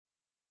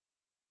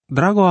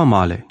Drago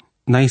amale,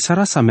 na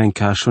isara sa men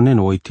ka shonen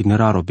o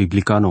itineraro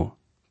biblicano,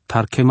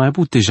 tar ke mai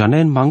bute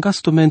janen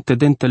mangastumente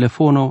den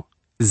telefono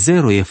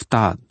 0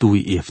 efta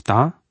 2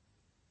 efta,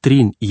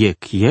 3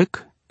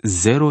 yek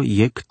 0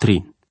 yek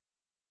 3.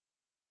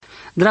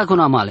 Drago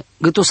amale,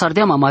 găto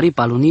sardeam amari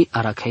paluni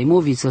aracaimo,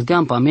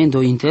 vițărdeam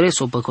pamendo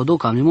intereso păcodo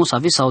camimo să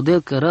aveți sau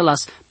del că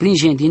rălas prin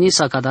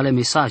jendinisa cadale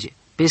mesaje.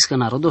 Pescă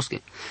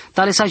narodosche.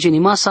 Tale sa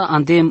genimasa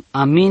andem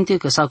aminte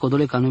că sa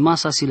codole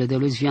canimasa si le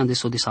deluiz vian de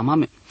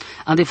sodesamame.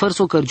 Ande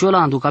fărso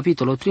cărgiola andu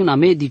capitolo 3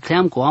 ame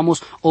dicleam co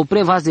Amos o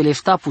prevas de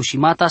lefta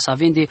pușimata sa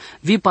vende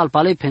vi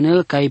palpale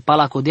penel ca i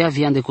palacodea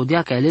vian de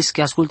codea ca eles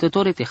che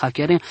ascultătore te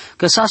hachiaren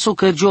că sa so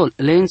cărgiol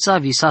lența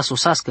vi sa so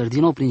sa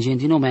scărdino prin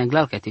gendino mai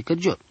anglal ca te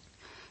cărgiol.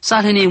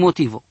 Sa hene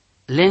motivo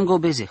lengo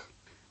bezeh.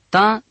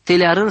 Ta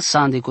telearăl sa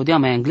ande codea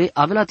mai angle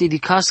avea te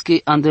dicas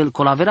che andel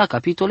colavera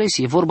capitole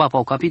si e vorba pa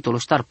o capitolo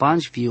star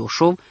panj vi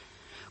oșov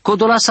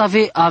codola sa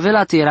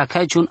avea te era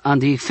caiciun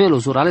ande felo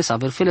zurale sa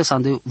verfele sa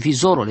ande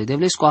vizorole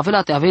devlesco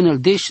avea te avenel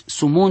deș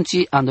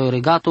sumunci ande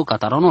regato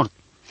cataro nord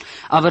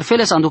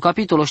averfele sa ande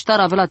capitolo star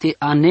avea te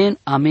anen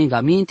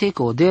amengamente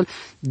că odel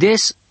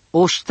des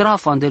o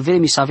strafă andel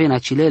vremi sa avea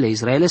cilele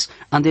israeles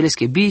andeles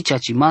che bicea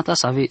cimata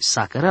sa ave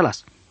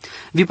sacărelas.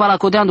 Vi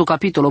palacodeando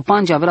capitolo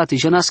pange avelate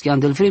jenasche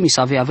andel vremi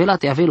sa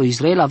avelate avelo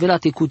Israel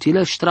avelate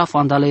cutile strafo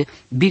andale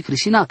bicri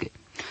sinache.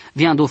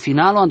 Vi ando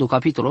finalo ando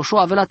capitolo show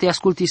avelate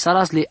asculti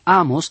saras le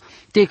Amos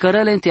te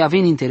cărele te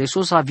aven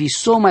interesos a vi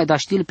so mai da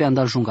stil pe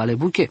andal jungale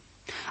buche.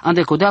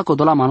 Ande codea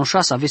codola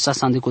manoșa sa vesa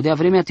sa ande codea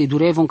vremea te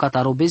durevon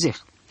cataro bezeh.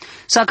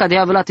 Sa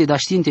cadea avelate da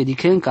știnte di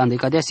crenca ande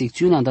cadea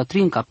secțiune anda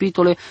trin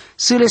capitole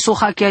sile so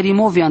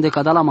hacchiarimovi ande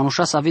cadala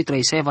manoșa sa vetra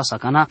iseva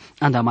sakana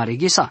anda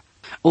mareghesa.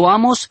 O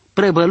Amos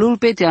prebălul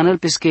pe te anăl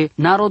pesche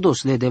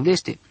narodos le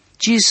devleste,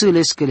 ci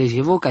sâles că le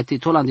jevo ca te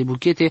tolan de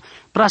buchete,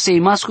 prase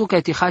imasco ca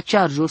te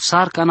haciarjul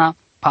sarcana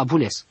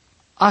pabules.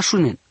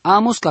 Așunen,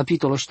 Amos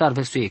capitolul ștar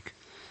versuiec.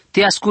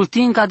 Te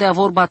ascultin ca de-a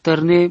vorba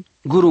tărne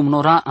gurum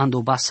nora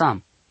ando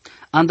basam,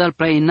 andal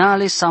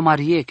prainale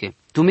samarieche,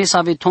 tu me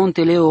save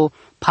tonteleo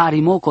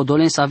parimo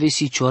codolen save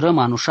si cioră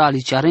manușa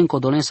aliciaren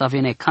codolen save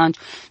necanci,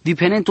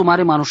 vipenentu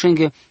mare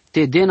manușenghe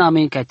te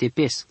denamen ca te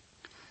pes.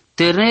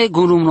 Terne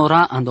gurum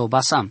nora ando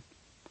basam.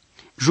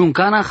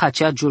 Juncana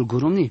haciagiul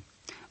gurumni.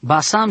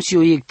 Basam si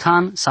o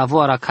iectan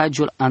savo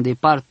aracagiul ande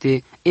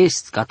parte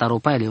est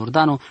cataropaele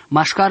Iordano,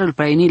 mașcarul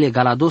prainile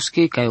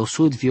galadosche ca o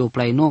sud vio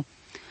praino,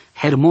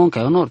 Hermon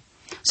ca o nord.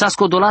 S-a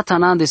scodolat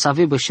anande să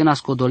ave bășena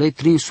scodole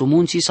trin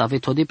sumunții să ave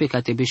tode pe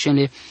cate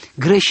bășenle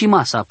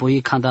greșimasa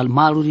apoi candal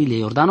malurile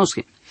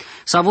Iordanosche.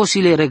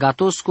 Savosile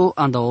regatosco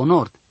anda o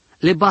nord.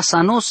 Le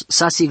basanos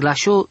sa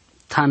siglașo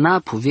Tana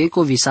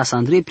puveco visas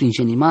Andrei prin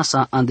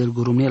genimasa andel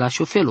gurumne la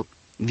șofelu,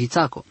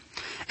 vițaco.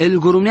 El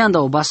gurumne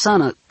anda o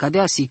basana,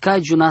 cadea si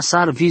cagiuna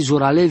sar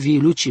vizurale vi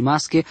luci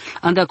masche,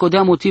 andea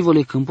codea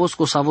motivole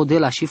câmposco savo de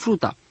la și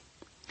fruta.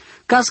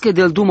 Casche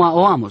del duma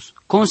o Amos,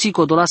 consi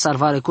codola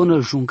salvare con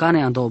el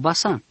juncane anda o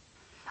basan.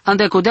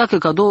 Andea codea că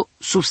cado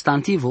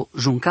substantivo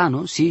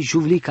juncano, si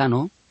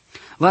juvlicano,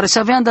 vare să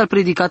avea andal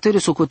predicatoriu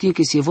socotin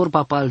că si e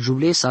vorba pa al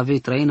juvle să ave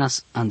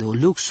trainas ande o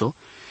luxo,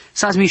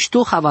 sas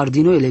mișto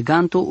havardino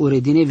eleganto ore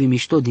dine vi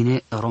mișto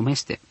dine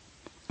romeste.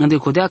 Ande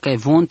codea ca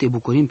evon te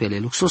bucurim pe le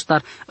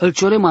luxostar, îl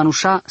ciore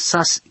manușa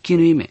sas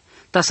chinuime.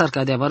 Ta s-ar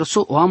cadea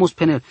varăso o Amos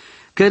penel.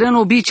 Cărân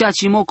obicea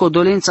cimo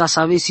codolența să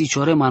avesi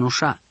ciore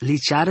manușa,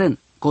 licearân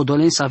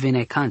codolența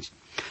vene canci.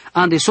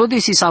 Ande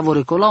sodesi savo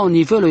recola o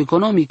nivelo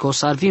economico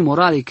sarvi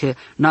morale că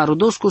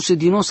narodosco se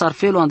dino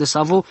sarfelo ande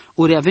savo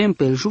ori avem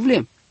pe el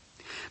juvlem.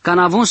 Ca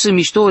n-avon să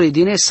mișto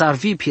din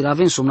sarvi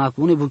piraven somna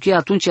cu une buchie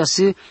atunci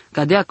să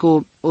cadea că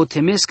o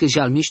temesc și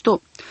al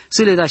mișto.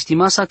 Să le da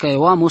știmasa ca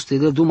eu Amos te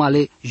dă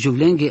dumale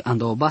juvlenghe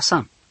anda o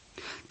basam.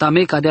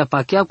 Tame cadea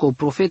pachea cu o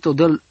profeto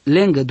dă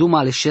lengă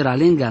dumale șera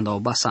lengă anda o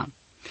basam.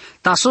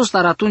 Ta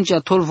sostar atunci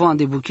tolvo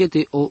ande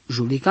buchete o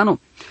juvlicano.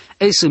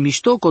 Ei să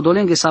mișto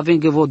codolenghe să avem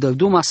ghevo dă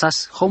duma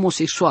sas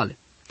homosexuale.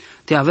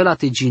 Te avea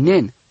te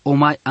ginen o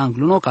mai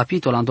angluno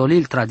capitol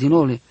andolil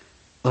tradinole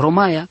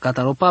Romaia,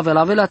 cataropavel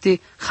avelate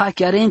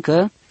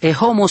hachiarencă e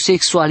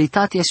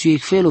homosexualitatea sui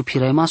felo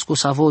piraimasco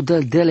savo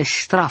dele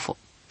strafo.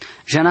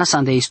 Janas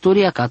ande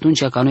istoria că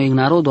atunci ca noi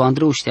narodo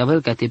Andreu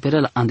știavel că te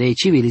perel ande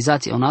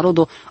civilizația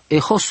narodo e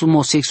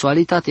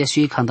homosexualitatea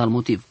sui candal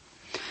motiv.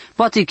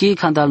 Poate că ei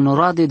candal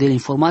norade de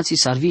informații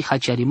sarvi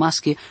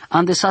hachiarimasche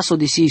ande saso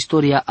disi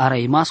istoria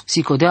araimasco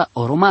si codea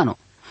o romano.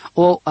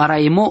 O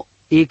araimo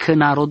e că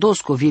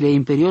narodosco vile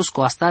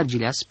imperiosco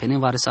astargileas, pe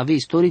nevare să avea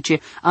istorice,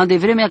 ande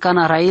vremea ca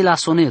naraela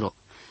sonero.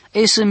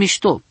 E să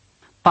mișto,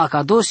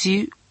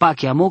 pacadosi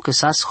pachiamo că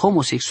sas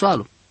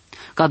homosexualu.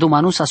 Ca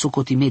domanu sa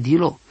socotime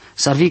dilo,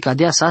 sarvi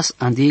cadea sas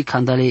ande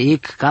candale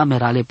ec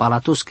camerale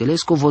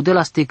palatoskelesco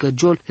vodela ste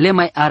căgiol le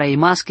mai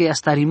araimasche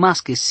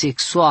astarimasche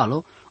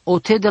sexualo, o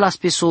te de la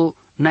speso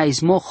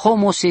naismo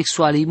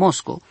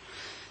homosexualimosco.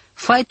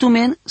 Fai tu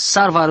men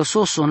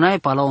sarvarăso sonai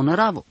pala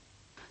oneravo.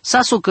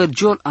 Saso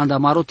cărgiol anda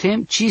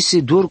marotem, ci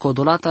si dur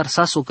codolatar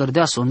saso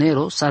cărdea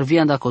sonero,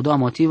 sarvia anda codoa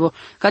motivo,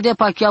 cadea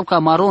pachiau ca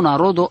marona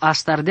rodo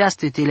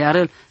astardeaste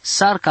telearel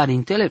sar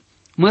carintele,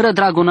 mără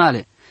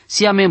dragonale.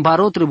 Sia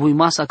membaro trebuie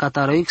masa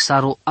cataroic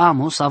saro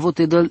Amos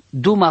avote del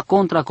duma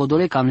contra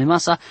codole cam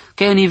masa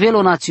că a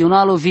nivelul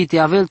național vite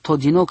avel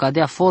todino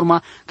cadea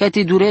forma că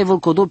te durevol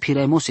codo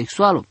pira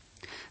homosexualo.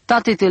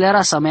 Tate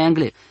telera sa mai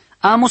angle.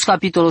 Amos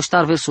capitolul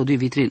star verso 2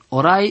 vitrin.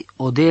 Orai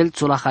odel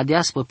țola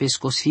hadeas pe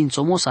pescos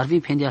ființomos arvi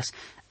pendeas.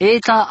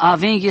 Eta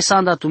avenghe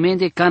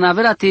sandatumende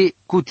canavelate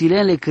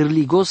cutilenle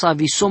cârligosa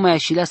visoma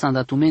așilea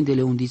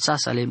sandatumendele undița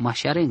sale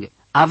mașarenghe.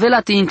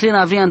 Avelate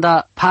inclina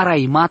vrianda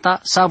paraimata,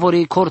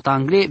 savore corta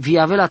angle, vi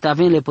avelate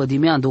avenle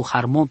pădimeando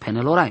harmon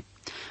penelorai.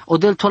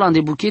 Odel tolan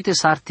de buchete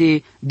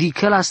sarte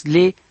dicelas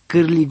le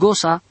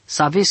cârligosa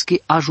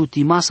savesche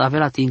ajutimasa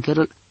avelate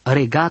inclel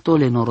regato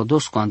le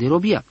norodos cu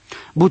andirobia.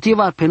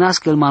 Butiva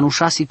penască îl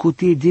manușasi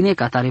cutil dine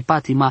catare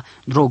patima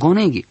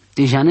drogoneghi.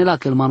 Te janela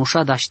că îl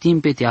manușa da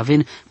știmpe te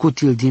aven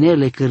cutil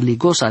dinerle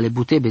cârligosa le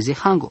butebe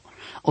zehango.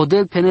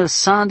 Odel penel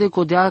sande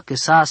codea că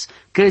sas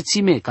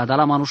crețime cada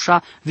la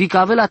manușa vica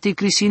avela te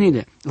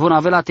crisinile. Von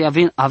avela te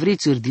aven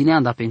avrițări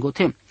dineanda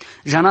pengotem.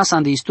 Jana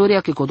sande istoria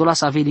că codola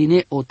sa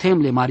aveline o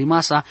temle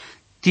marimasa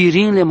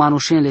tirinle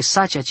manușenle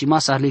sacea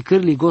cimasa le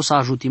cârligosa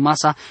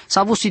ajutimasa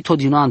s-a vusit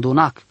todinoan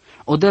donac.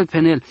 Odel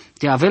penel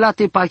te avela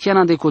te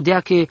pachiana de codea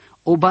că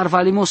o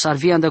barvalimos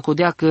arvia de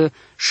codea că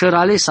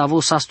șărale s-a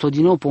vos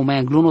astodino po mai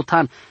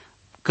anglonotan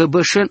că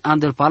bășen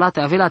andel palate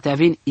avela te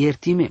aven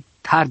iertime.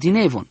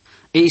 Tardinevon.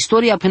 E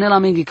istoria penela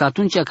mengi că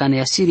atunci ca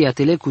neasiria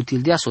tele cu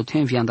tildea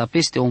sotem vianda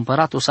peste o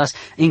împărat o sas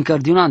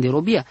încărdionan de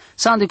robia,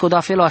 s-a îndecoda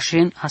felul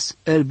așen as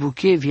el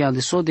buche viande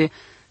sode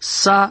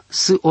sa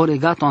s o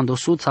legato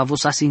andosut sa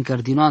vos as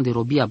încărdionan de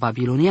robia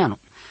babiloniano.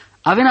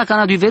 Avena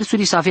cana dui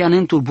versuri sa avea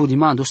nentul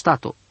budimando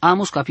stato.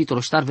 Amos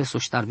capitolul star verso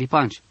star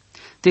vipanci.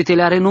 Te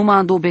le are numa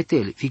ando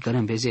betel, fi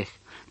cărăm bezeh.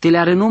 Te le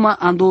are numa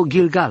ando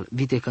Gilgal,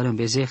 vite cărăm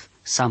bezeh,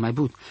 sa mai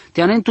but.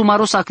 Te anentu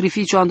maro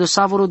sacrificiu ando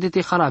savoro de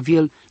te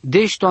haraviel,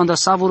 deșto ando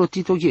savoro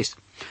titoghest.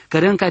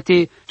 Cărăm ca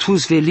te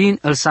tuzvelin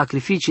îl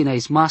sacrificii na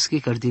ismasche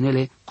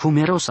cărdinele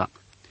cumerosa.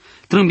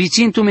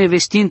 Trâmbițintu-me,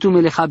 vestintu-me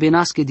le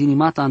habenasche din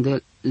imata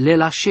ande le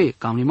lașe,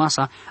 cam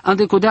limasa,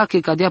 ande codea că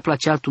cadea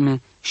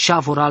placealtu-me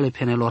șavorale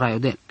penelorai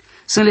odel.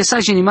 Sunt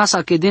lesaje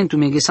nimasa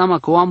chedentu-me gesama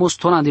că o amos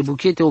tona de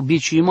buchete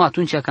obiciuimo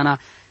atunci cana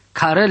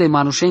carele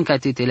manușen ca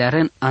te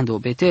telearen ande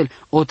obetel,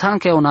 o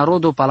tanca e o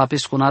narodo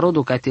palapesco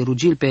narodo ca te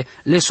rugil pe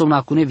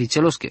lesomna cune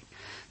vițelosche.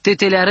 Te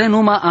telearen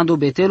numa ando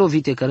betelo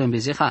vite cărăm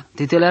bezeha.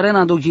 Te telearen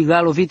ando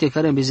Gilgalo vite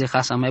cărăm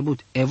bezeha sa mai but.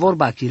 E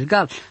vorba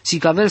Gilgal, si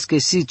cavels că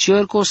si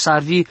cerco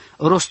sarvi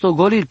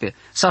rostogolilpe.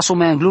 Sa so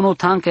mai angluno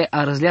tanca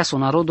a răzleaso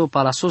narodo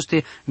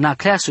palasoste na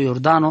cleaso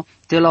Iordano,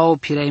 te la o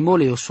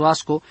piraimole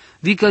iosuasco,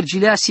 vi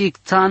cărgileasi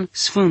ictan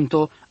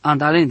sfânto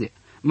andalende.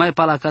 Mai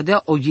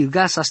palacadea o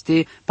Gilgasa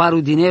ste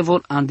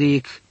parudinevol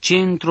ande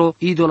centro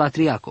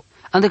idolatriaco.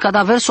 Ande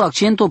cada verso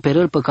accento per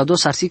el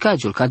păcădos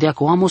arsicagiul, cadea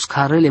cu amos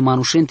carele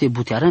manușente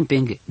butearen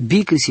penge,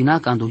 bicrisina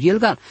candu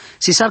Gilgal,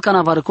 si sar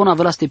cana varcona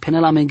velaste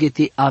penela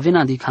mengete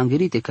avena di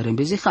cangerite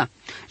cărembezeha,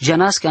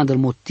 janasque andel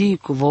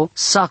motivo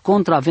sa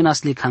contra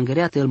avenas le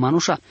cangereate el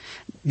manușa,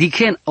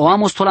 dichen o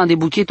amos tolan de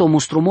buchete o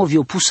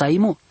mustromovio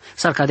pusaimo,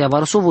 sar cadea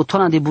varsovo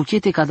tolan de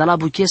buchete cada la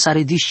buche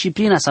sare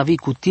disciplina sa vi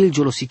cu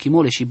tilgiolo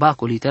sichimole și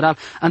baco literal,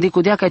 ande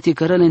codea ca te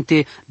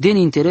cărelente den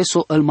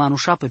intereso el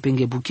manușa pe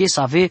penge buche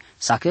sa ve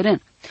sa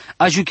ceren.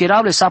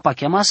 Ajucherable sapa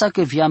chiamasa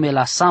că viame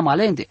la sama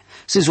lende,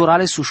 se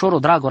zorale sușoro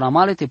dragona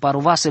male te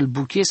parovase el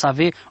buche să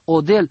ave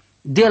odel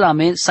de la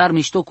me sar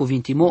mișto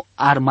cuvintimo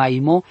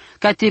armaimo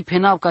ca te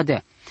penau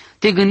cadea.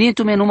 Te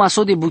gândindu-me numai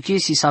so de buche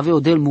si să ave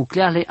odel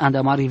mucleale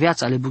andamari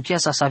viața le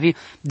bucheasa să ave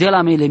de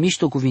la me le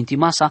mișto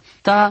cuvintimasa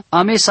ta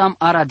amesam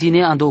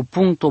aradine ando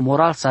puncto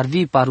moral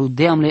sarvi paru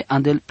deamle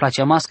andel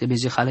placeamască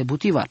bezehale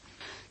butivar.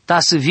 Ta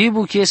să vi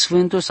buche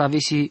sfântul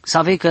să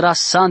ave căra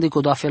sande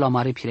codoa felul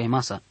mare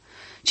pireimasa.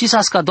 Ci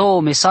s-a scadou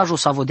mesajul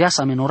să vodea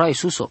să menora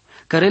Isuso,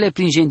 cărele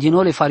prin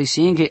gendinole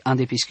farisienge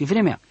ande pischi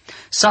vremea.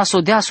 Sa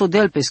sodea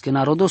sodel pesche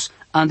narodos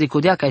ande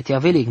codea ca te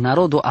avele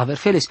ignarodo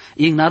averfeles,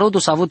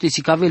 ignarodos avote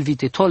sicavel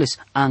vitetoles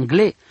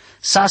angle,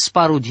 sa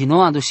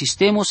sparudino ando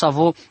sistemos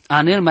avo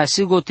anel mai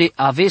sigote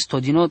avesto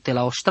dino te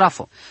la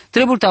ostrafo.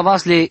 Trebul te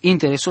avas le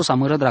interesos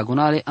amără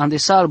dragonale ande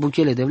sa al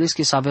buchele de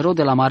vlesche sa vero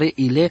de la mare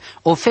ile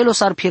o felos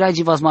ar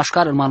piragi vas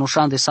mașcar în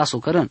manușa ande sa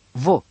socărân.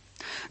 Vo.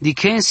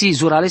 Dicensi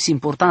zurales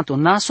importanto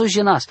naso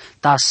genas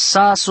ta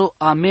saso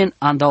amen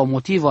anda o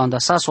motivo anda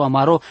saso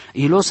amaro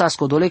ilos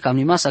ascodole cam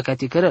nimasa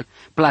caticărel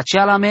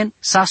placea la men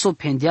saso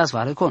pendias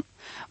varecon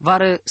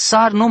vare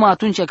sar numai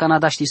atunci când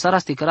adăști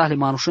saraste cărale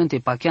manușente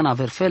pachian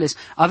averfeles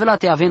avela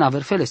te aven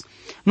averfeles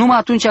numai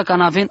atunci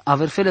când aven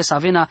averfeles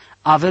avena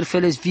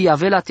averfeles vi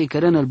avela te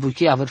cărân el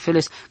buche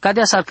averfeles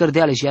cadea sar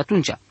cărdeale și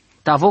atunci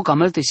tavo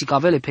camelte si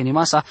cavele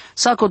penimasa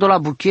saco de la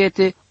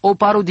buchete o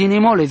paru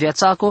dinimole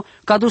viațaco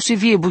cadu si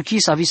vie buchi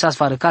sa visas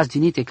varăcas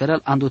dinite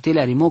cărăl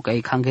andotele arimo ca e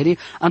cangeri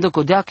ando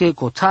codea că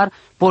cotar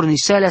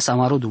pornisele sa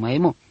maro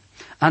dumaimo.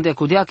 ande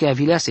codea că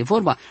avilease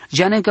vorba,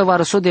 janen că va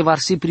răso de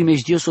varsi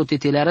primejdioso te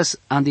telearăs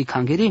ande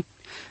cangeri,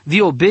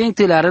 vi o beng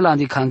telearăl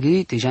ande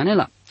cangeri te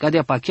janela,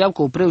 cadea pacheau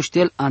că opreu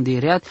ștel ande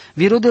reat,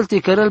 vi rodel te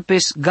cărăl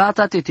pes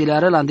gata te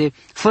telearăl ande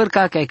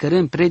fărca că ai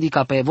cărân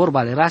predica pe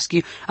vorba le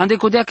raschi, ande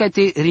codea că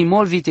te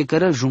rimolvi te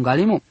cărăl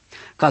jungalimu.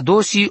 Ca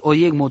dosi o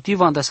ieg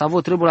motiv anda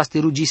savo trebuia te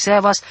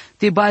rugisevas,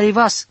 te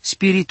barivas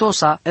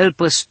spiritosa el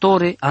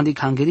păstore ande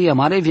cangeria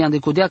mare vi ande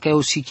codea că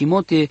o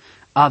sikimote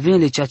avem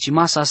le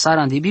ceacimasa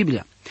sara ande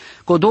Biblia.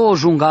 Codo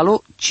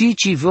jungalo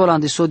cici viola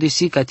ande so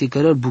desi ca te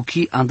cărăl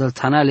buchi andel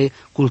tanale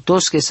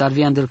cultos că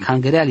sarvi andel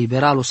cangerea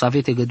liberalo să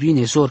avete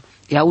găduine zor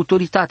e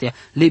autoritatea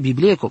le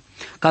biblieco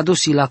ca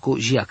dosi laco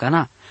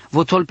jiacana.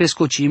 Votol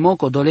pescocimo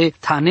codole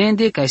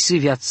tanende ca si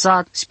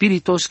viațat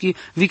spiritoski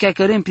vi ca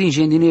cărem prin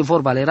gendine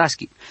vorba le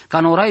raschi. Ca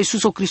nora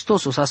Iisus o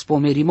Hristoso sa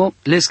spomerimo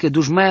lesche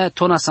dușmea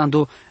tona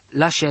sando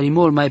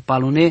lasciarimol mai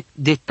palune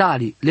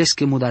detalii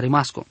lesche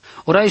mudarimasco.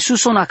 Ora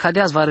Iisus ona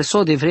cadeaz va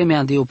reso de vreme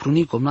ande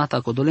opruni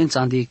comnata codolența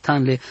ande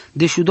ictanle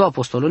deșudo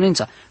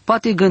apostolonența.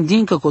 Poate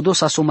gândim că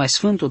codosa so mai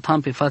sfântul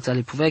tam pe fața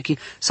le puvechi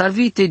s-ar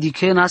vite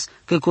dicenas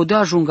că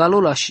codea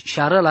jungalola și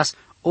arălas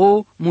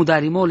o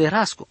mudarimole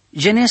rasco.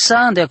 Genesa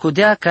ande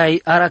codea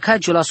cai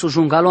aracagio la so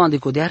jungalo ande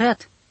codea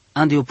reat,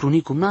 ande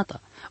opruni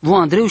comnata. Vo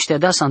Andreu știa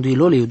da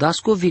sanduilole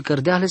iudasco vi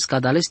cărdeales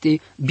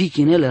cadaleste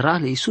bichinele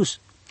rale Iisus.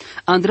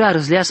 Andrea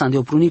răzlea ande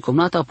opruni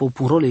comnata po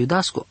punrole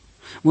iudasco.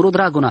 Muro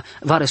dragona,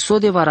 vare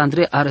sode var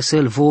Andrei are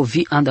să-l vo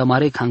vi anda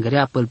mare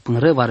cangrea pel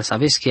pânră vare să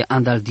aveți că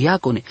andal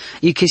diacone,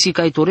 i că si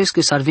cai toresc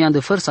că s-ar vi ande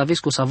făr să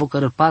aveți că să vă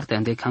cărăr parte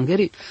ande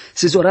cangeri.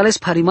 Se zorales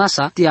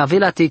parimasa te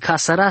avela te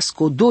casaras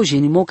co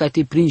dojeni mo ca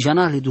te prin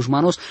janale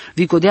dușmanos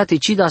vi codea te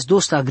cidas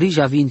dosta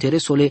grija vi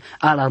interesole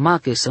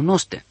alarmache să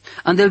noste.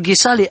 Andel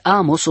ghesale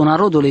Amos o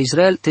narodole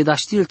Israel te da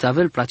știl te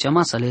avel placea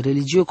masa le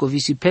religio co vi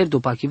si perdo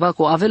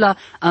pachivaco avela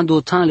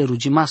andotan le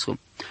rugimasco.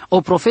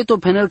 O profeto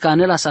penel ca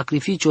anela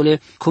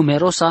sacrificiole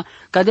cumerosa,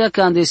 cadea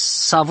că ande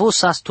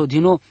savosa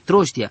stodino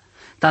drojdia.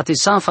 Tate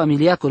san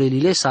familiacole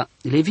lilesa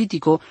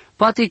Levitico,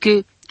 poate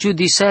că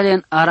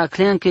ciudiselen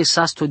araclean că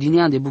sa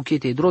stodinean de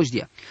buchete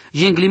drojdia.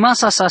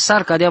 Jenglimasa sa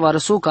sar cadea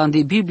varăso ca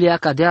ande Biblia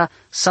cadea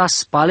sa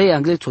spale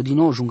angle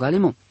todino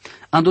jungalemo.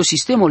 Ando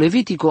sistemo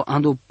Levitico,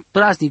 ando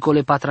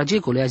praznicole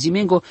patragecole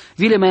azimengo,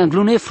 vile mai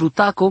anglune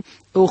frutaco,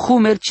 o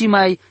humer ci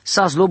mai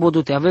sa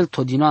zlobodo te avel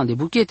todino ande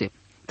buchete.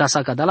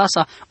 Tasa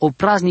cadalasa o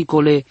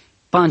praznicole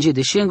pange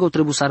de șengo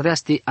trebuie să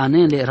ardeaste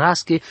anele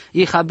rasche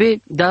e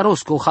habe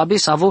darosco habe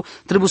savo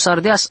trebuie să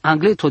ardeas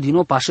angle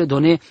todino pașe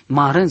done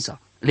marenza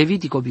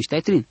Levitico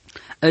biștaitrin.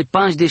 El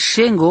pange de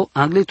șengo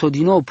angle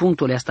todino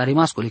punctole asta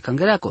rimascole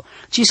cangereaco.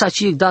 Ci sa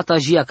ci data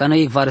jia ca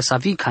neic vare să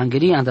vi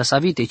cangeri anda să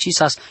vite ci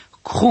sas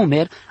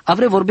Homer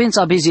avre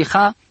vorbența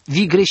bezeha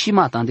vi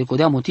greșimata ande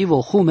codea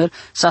motivo Homer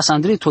sa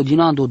sandre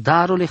todinando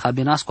darole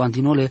habenasco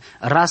andinole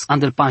ras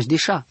andel panj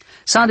deșa.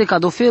 Sa ande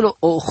cadofelo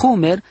o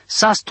Homer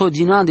sa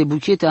stodinande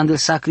buchete andel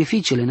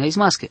sacrificiile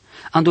naizmasche.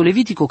 Ando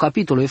Levitico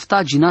capitolo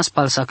efta ginas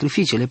pal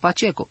sacrificiile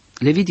paceco.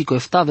 Levitico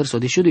efta verso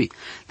 22.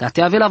 Dar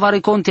te avela vare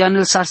conte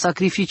anel sar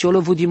sacrificiole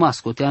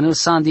vudimasco te anel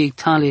sande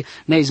ictanle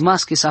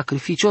naizmasche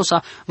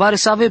sacrificiosa vare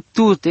să ave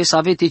turte să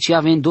avete ce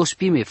aven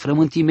dospime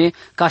frământime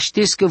ca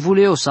știți că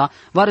vuleosa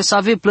vare să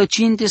ave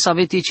plăcinte să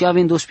avete ce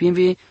aven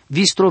dospime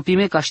vi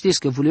stropime ca știți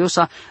că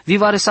vuleosa vi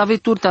vare să ave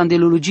turte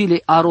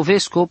andelulugile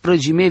arovesco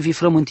prăgime vi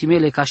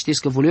frământimele ca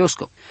știți că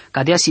vuleosco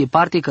cadea si e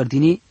parte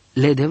cărdini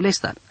le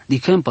devlestar.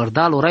 Dicem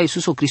părdal ora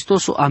Iisuso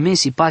Hristoso amen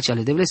si pacea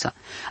le devlesa.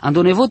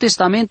 Ando Nevo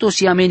Testamento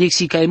si amenix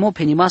si caimo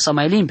penimasa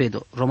mai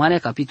limpedo. Romania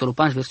capitolul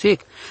 5 versul 1.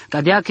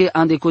 Cadea că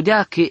ande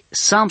codea că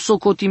samso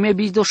cotime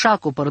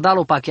bizdoșaco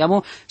părdalo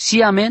pachiamo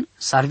si amen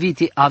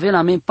sarviti aven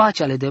amen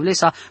pacea le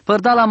devlesa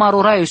părdala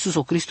marora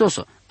Iisuso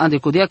Hristoso. Ande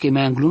codea că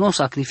mai angluno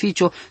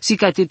sacrificio si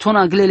ca te ton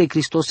anglele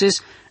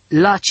Cristoses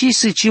la ci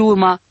si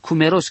urma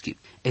cumeroschi.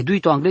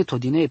 Eduito angleto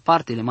dine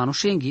partele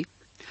manoșenghi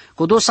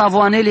Codos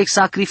avo anel ex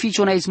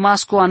sacrificio na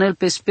izmasco anel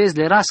pespes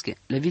le rasche.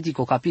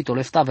 Levitico capitolo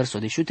efta verso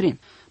 13.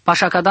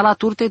 Pașa cadala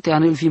turte te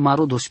anel vi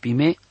maro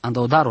dospime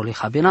andodaro le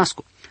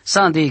habenasco.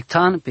 Sa ande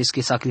ictan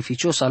pesche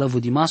sacrificio sa lăvu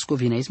dimasco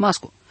vine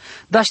izmasco.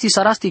 Da ști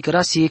sarasti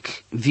cărasiec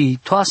vi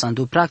toasa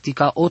ando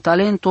practica o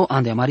talento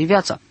ande amari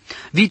viața.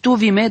 Vi tu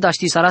vi me da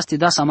ști sarasti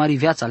da sa mari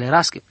viața le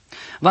rasche.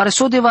 Vare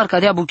so de var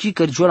cadea buchi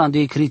cărgiola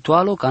ande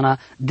ritualo cana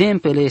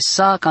dempele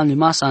sa can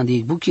limasa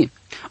ande buchi.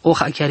 O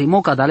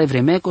hachiarimo cadale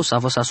vremeco sa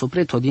vă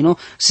sopre todino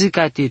si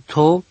caete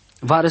to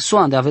vare so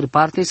ande aver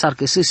parte s-ar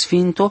căsi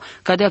sfinto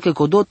cadea că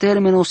codo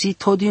termeno si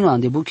todino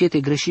ande buchete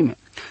greșime.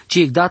 Ci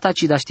data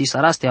ci da ști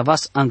sarasti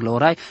avas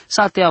anglorai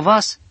sa te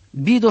avas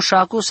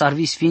bidoșaco s-ar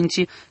vi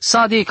sfinții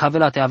sa de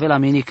cavela te avela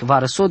menic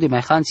vare so de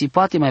mai hanții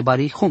poate mai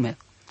bari hume.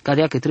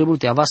 Cadea că trebuie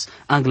te avas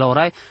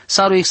anglorai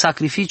s-ar o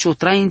sacrificiu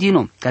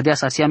traindino cadea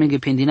sa si amenge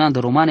pendinando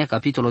Romania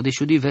capitolul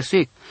 12 versul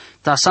 1.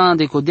 Ta sa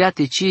ande codea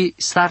te ci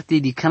starte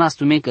di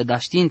canastu mencă da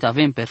știinte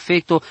avem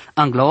perfecto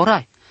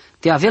anglorai.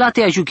 Te avela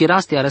te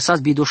ajucheras te arăsas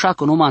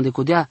bidoșaco numa ande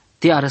codea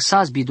te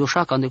arăsas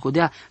bidoșaco ande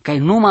codea ca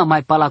numa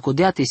mai pala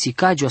codea te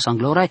sicagios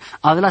anglorai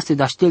avela te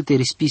da ștel te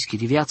rispischi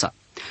di viața.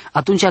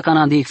 Atunci când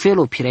ande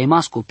ecfelo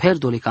piraimasco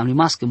perdole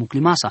camlimască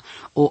muclimasa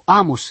o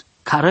Amos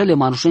carele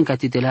manușen ca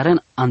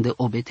titelaren ande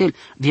obetel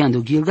viande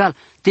o Gilgal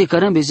te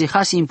cărăm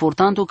bezehasi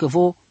importanto că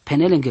vo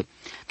penelengă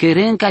că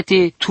ren ca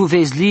te tu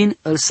vezlin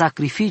îl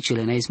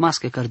sacrificiile na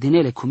ismască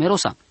cardinele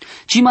cumerosa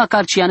cima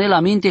carciane la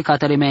minte ca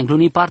tare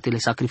mengluni partele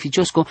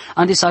sacrificiosco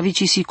ande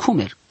savici si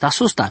cumer ta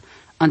sustar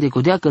ande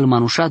codea că îl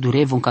manușa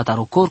durevon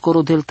cataro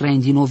corcoro del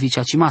traendinovici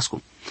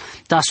acimasco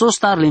ta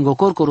sustar lengo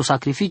corcoro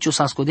sacrificiu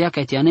sa scodea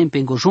ca tianem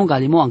pengo junga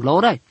limo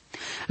anglaorai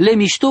le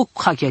mișto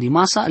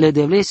hachiarimasa le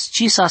devles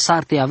ci sa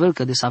sarte avel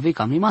că de save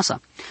cam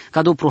limasa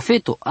ca do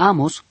profeto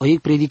Amos o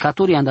ic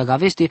predicatorii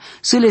andagaveste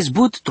să le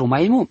zbut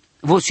tromaimu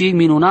voci ic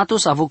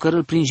minunatos avo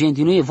cărăl prin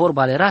gendinuie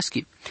vorba ale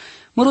raschi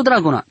măru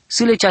dragona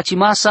să le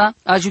ceacimasa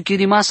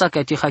ajuchirimasa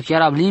ca te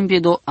hachiarab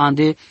limpedo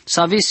ande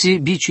să avesi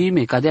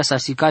biciuime ca dea să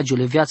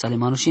sicagiule viața le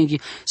manușenchi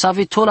să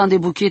ave tol ande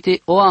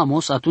buchete o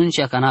Amos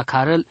atunci ca na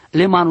carăl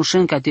le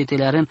manușen ca te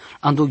telearen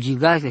ando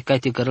gigate ca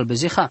te cărăl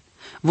bezeha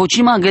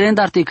vocima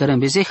gerendar te cărăm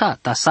bezeha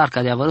ta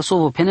sarca de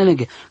avărăsovo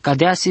penelenge ca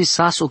de asi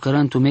saso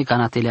cărăm tume ca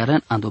na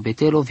telearen ando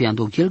betelo vi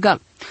ando Gilgal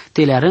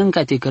telearen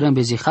ca te cărăm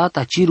bezeha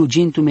ta ciru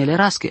gintumele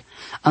rasche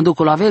ando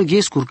colavel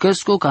ghes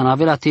curcăsco ca na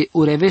avela te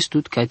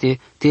urevestut ca te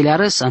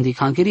telearăs andi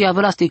cancheria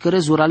avela te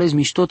cărăz urales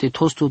miștote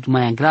tostut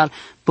mai angral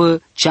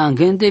pe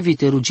ceangende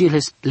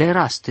viterugiles le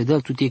ras te dă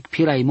tutic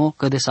piraimo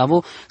că de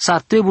savo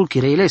sar trebul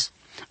chireiles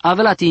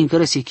avela ti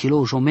interesi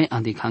kilo jome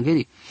andi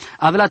kangeri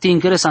avela ti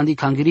interesi andi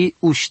kangeri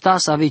ushta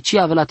să ave ci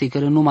avela ti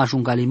care nu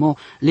majungalimo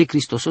le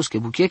Cristosos ke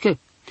bucheke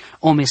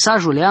o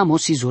mesajul le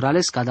Amos si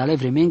zurales cadale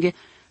vremenge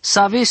să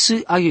ave s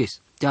ayes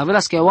te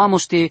avelas que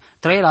Amos te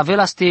traer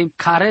avelas te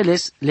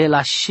careles le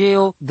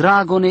lasceo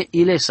dragone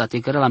ilesa te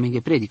care la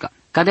menge predica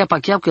cadea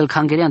pachiau că el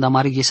kangeri anda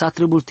marigisa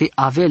trebul te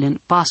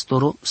avelen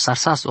pastoro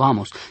sarsas o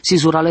Amos si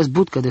zurales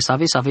butcă de să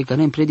ave că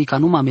ne predica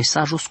numai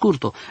mesajul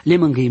scurto le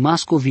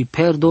mângâimasco vi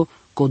perdo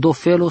codo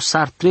felo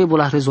sar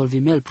trebula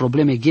rezolvimel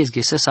probleme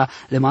gesgesesa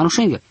le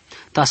manușengă.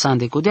 Ta sa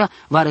andecodea,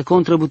 vare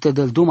contribute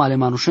del duma le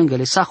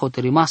manușengele sa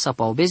hoterimasa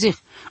pa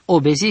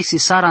obezih si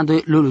sar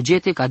ande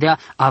lulugete cadea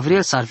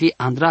avrel sarvi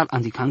andral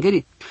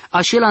andicangeri.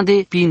 Așel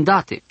ande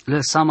pindate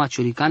le sama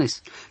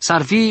ciuricanes.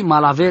 Sarvi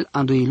malavel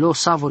ando ilo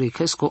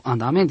savoricesco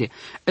andamende.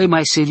 E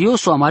mai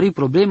serioso amari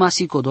problema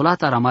si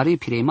codolata ramari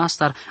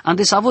pireimastar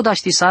ande savoda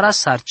știsara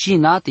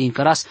sarcina te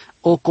incăras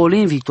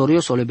ocolin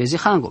victorioso le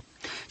bezehango.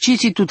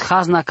 Cici tut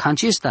hazna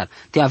cancestar,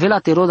 te avela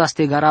te rodas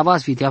te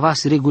garavas vi te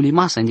avas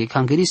regulimasa inde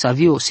cangeri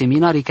savio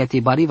seminari ca te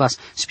barivas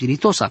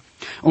spiritosa.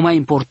 O mai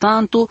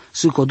importanto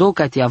su codo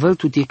ca te avel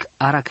tutic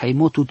ara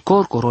caimo tut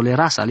corcoro le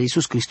rasa le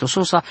Iisus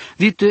Cristososa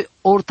vite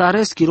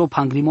ortares chiro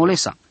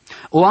pangrimolesa.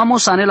 O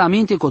Amos anela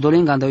minte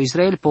codolenga ando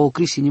Israel po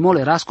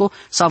crisinimole rasco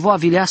savo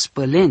avileas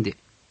pelende.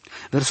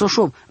 Verso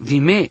 8,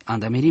 vime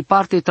anda meri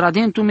parte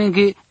tradentu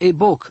menge e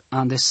boc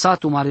ande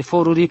satu mare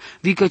foruri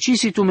vi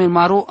căcisitu men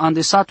maro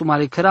ande satu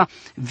mare căra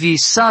vi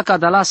sa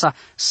cadalasa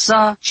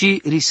sa ci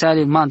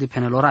risale mande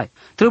penelorai.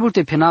 Trebuie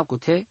te penal cu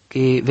te că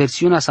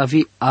versiunea sa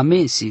vi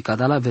amensi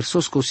cadala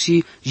versos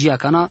cosi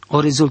giacana o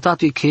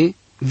rezultatul e că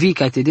vi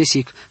ca te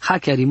desic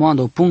hackea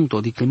rimoando punto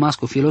di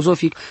climasco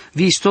filozofic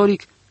vi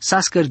istoric sa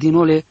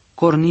scărdinole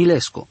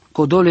Cornilesco,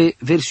 codole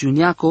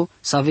versiuniaco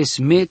sa ves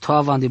me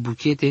toavan de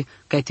buchete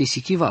ca te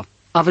sichiva.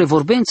 Avre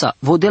vorbența,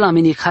 vodela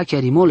meni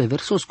hachiarimole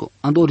versosco,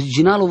 and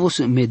originalo vos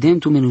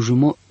medentu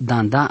menujumo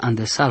danda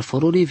ande sal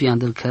forori vi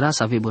andel căra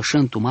să ave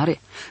bășântu mare,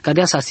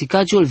 cadea sa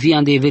sicagiol vi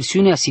ande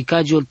versiunea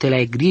sicagiol te la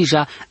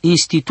egrija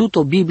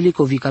instituto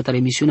biblico vi catare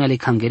misiunea le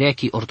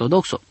cangereachi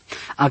ortodoxo.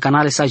 A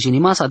canale sa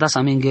genima sa da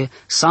sa menge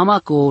sama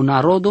co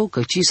narodo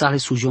că ci sa le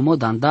sujomo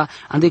danda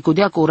ande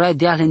codea co rai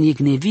de ale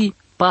nignevi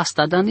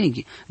pasta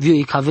danegi, vio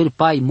i cavel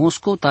pai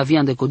Mosco ta vi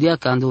ande codea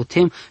ca ande o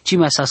tem ci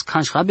mai sa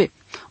scanș habe.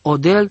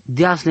 Odel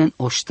diaslen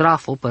o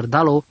strafo per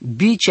dalo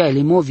bicea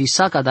elimo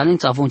visa ca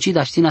dalența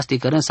voncida știna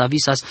sticărân sa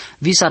visas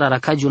visar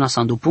aracagiuna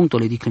sandu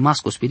punctole di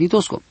climasco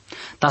spiritosco.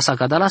 Ta sa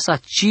cadalasa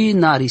ci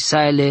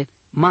narisaele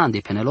mande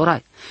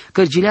penelorai.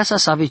 Cărgileasa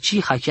sa ave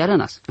ci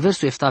hachiarenas.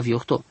 Versul eftavi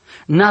 8.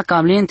 Na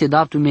camlente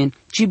daptumen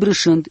ci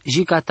brâșând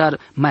jicatar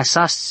mai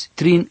sas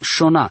trin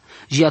șona.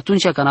 Și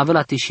atunci ca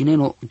navela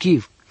teșineno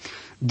giv.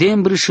 De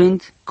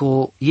îmbrâșând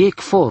co iec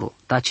foro,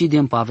 taci de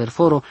împaver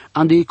foro,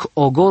 ando ic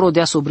ogoro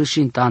dea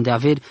sobrâșând, ta ande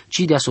aver, ci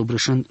dea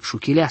sobrâșând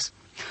șuchileas.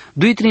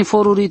 Dui trin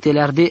foruri te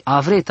le arde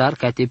avretar,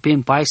 ca te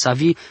pem pai sa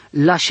vi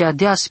la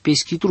șeadeas pe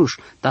schitruș,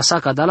 ta sa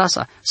ca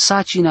dalasa,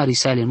 sa cina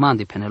risale în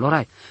mande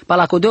penelorai.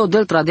 Palacodeo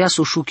del tradeas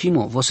o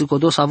șuchimo,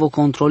 vosicodo sa vo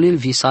controlil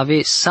vi sa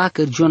ve sa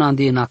cărgiona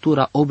ande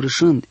natura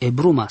obrâșând, e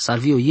bruma,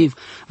 sarvio iv,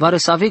 vare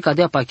sa ve ca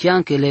dea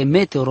pachianchele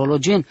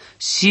meteorologen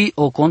si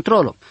o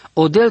controlo.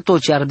 O del to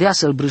ce ardea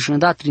să-l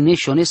brâșânda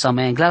trineșione sa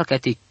mai englar ca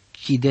te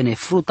chidene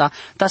fruta,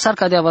 ta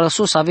sarca de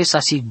avărăsos sa ve sa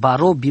sig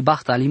baro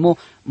bibahta limo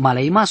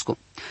maleimasco.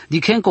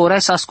 Dicen că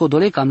orai sa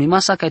scodole cam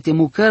limasa ca te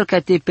mucăr ca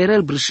te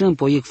perel brâșând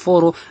po iec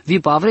foro vi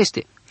pa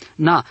avreste.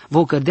 Na,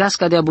 vo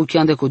cărdeasca de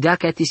abuchian de codea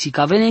ca te si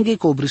cavenenghe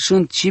co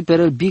brâșând ci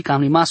perel bi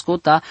cam limasco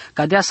ta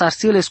ca dea sa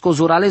arsile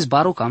scozurales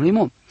baro cam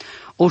limo.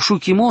 O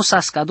šukimo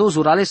sa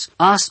skadozurales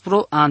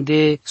aspro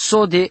ande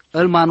sode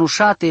el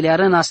manușate le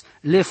arenas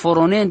le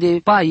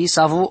foronende pais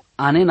avo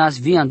anenas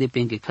vian de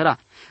pengekara.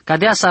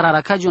 Cadea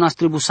sararacagiunas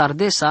tribu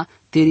sardesa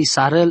teri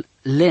sarel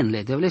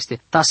lenle devleste.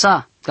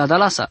 Tasa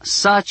cadalasa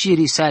sa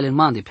ciri salen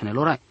mande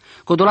penelorai.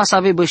 Codolasa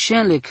ave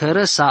bășenle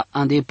cărăsa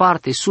ande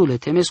parte sule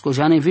temesco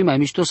jane vi mai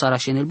mișto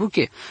sarașenel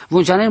buche.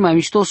 Von jane mai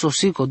mișto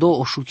sosico do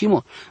o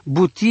șukimo.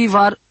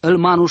 Butivar el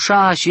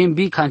manușa și în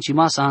bic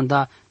hancimasa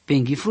anda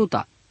pengi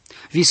fruta.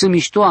 Vi să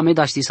mișto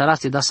ameda ști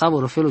saraste da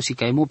savoro felo si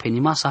caimo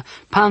penimasa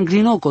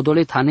pangrino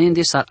codole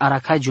tanende sar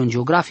aracagion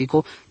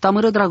geografico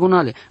tamără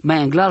dragonale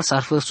mai englal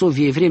sar făso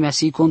vie vremea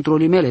si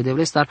controlimele de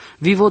vlestar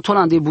vivo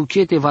tolan de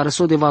buchete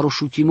varăso de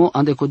varoșuchimo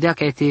ande codea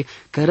ca ete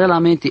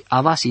cărelamente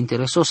avas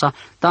interesosa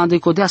ta ande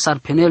codea sar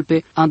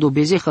penelpe ando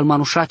bezehăl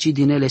manușaci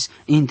din eles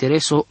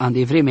intereso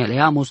ande vremele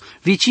Amos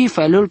vici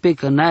failul pe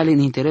cănaile în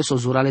intereso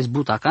zurales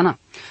butacana.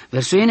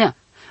 Versuenea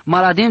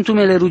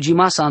Malademtumele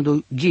rugimasa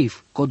ando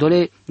giv,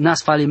 codole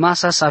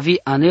nasfalimasa savi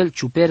anel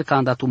ciuper ca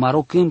anda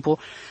tumaro câmpo,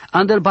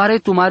 andel bare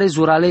tumare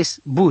zurales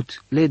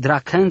but, le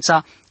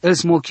dracânța, el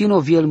smochino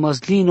viel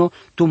măslino,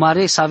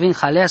 tumare saven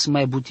haleas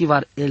mai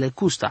butivar ele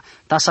custa,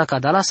 tasa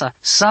cadalasa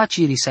sa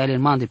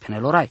cirisailen mande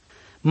penelorai.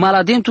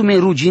 Maladentume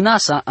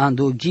ruginasa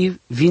ando giv,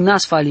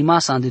 vinas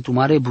falimasa ande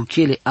tumare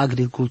buchele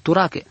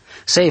agriculturache,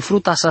 sa e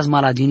fruta sas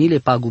maladinile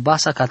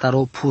pagubasa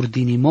cataro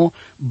purdinimo,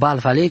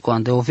 balvaleco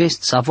ande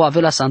ovest, savo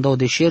avelas ando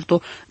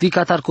deșerto, vi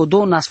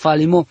catarcodo nas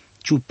falimo,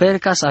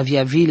 ciupercas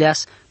avia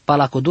vileas,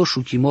 palacodo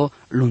șuchimo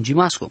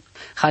lungimasco.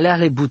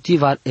 Haleale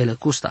butivar ele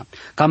custa.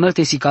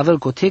 Camelte si cavel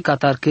cote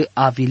catar că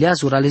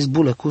avileaz urales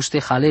bulă custe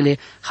halele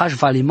haș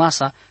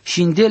valimasa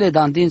și indele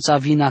dandența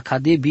vina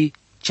cadebi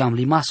ceam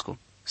limasco.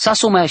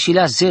 Saso mai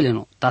așilea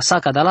zeleno, tasa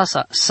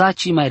cadalasa,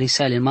 saci mai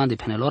riseale în mande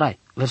penelorai.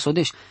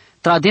 Versodeș,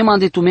 tradem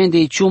ande tumende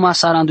e ciuma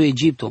sarando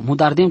Egipto,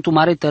 mudardem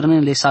tumare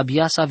tărnenle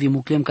sabiasa,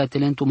 vimuclem ca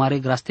telen tumare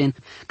grasten,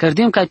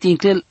 cărdem ca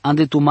tinclel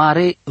ande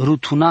tumare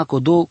rutunaco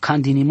do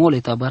candinimole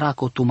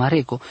tabăraco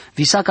tumareco,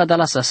 visa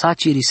cadalasa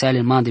saci riseale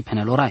în mande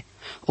penelorai.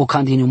 O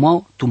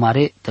candinimo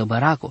tumare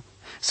tabăraco.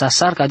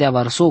 Sasar cadea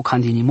varso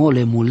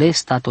candinimole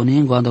mulesta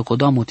tonengo ando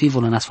codoa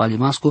motivul în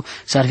asfalimascu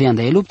servian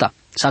de e lupta.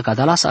 Sa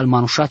cadalas al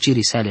manușa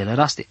cirisealele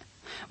raste.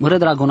 Mără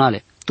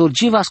dragonale,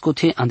 torgiva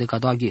scote ande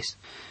cadoa ghes.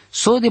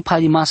 So de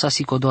parimasa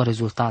si codoa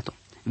rezultato.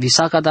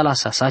 Visa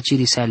cadalasa sa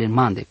ciriseale în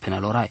mande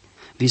penelorai.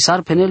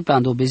 Visar penel pe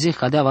ando bezeh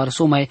cadea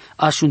varso mai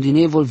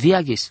așundinevol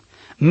via ghes.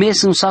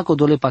 Mes în saco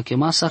dole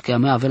pachemasa că a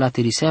mea avea la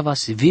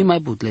terisevas vi mai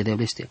butle de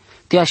veste.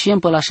 Te așiem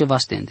pe la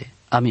șevastende.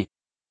 Amin.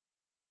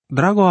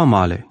 Drago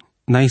amale,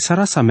 na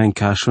isarasa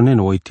menke așonen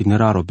o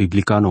itineraro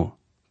biblicano.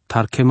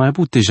 Tar che mai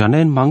bute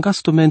janen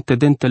mangastumente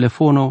den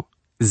telefono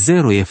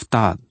 0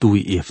 efta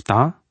 2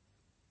 efta,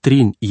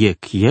 trin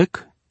yek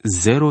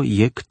 0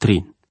 yek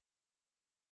trin.